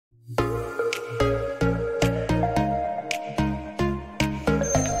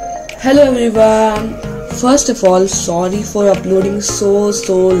Hello everyone. First of all, sorry for uploading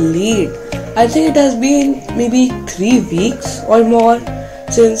so late. I think it has been maybe 3 weeks or more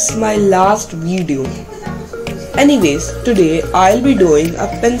since my last video. Anyways, today I'll be doing a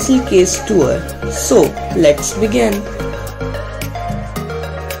pencil case tour. So, let's begin.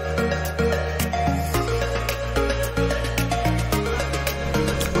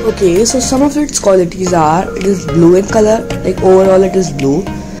 Okay, so some of its qualities are, it is blue in color, like overall it is blue.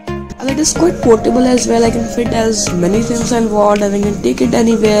 And it is quite portable as well. I can fit as many things I want and I can take it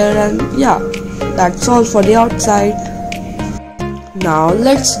anywhere, and yeah, that's all for the outside. Now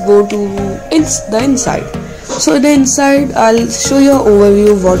let's go to the inside. So the inside, I'll show you an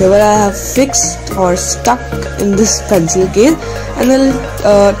overview of whatever I have fixed or stuck in this pencil case, and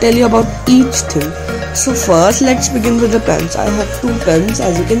I'll tell you about each thing. So first, let's begin with the pens. I have 2 pens,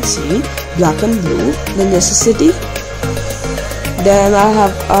 as you can see, black and blue, the necessity. Then I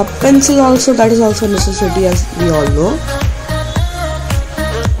have a pencil also, that is also a necessity, as we all know.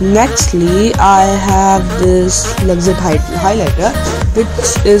 Nextly, I have this Luxit highlighter,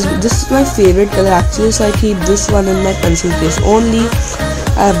 this is my favorite color actually, so I keep this one in my pencil case only.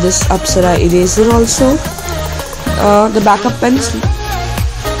 I have this Apsara eraser also, the backup pens.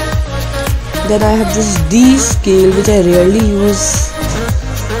 Then I have this D scale, which I rarely use,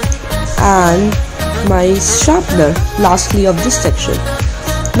 and my sharpener, lastly of this section.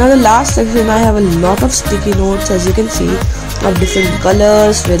 Now the last section, I have a lot of sticky notes, as you can see, of different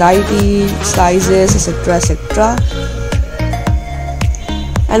colors, variety, sizes, etc.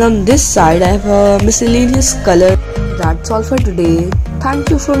 And on this side, I have a miscellaneous color. That's all for today. Thank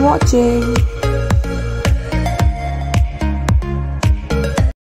you for watching.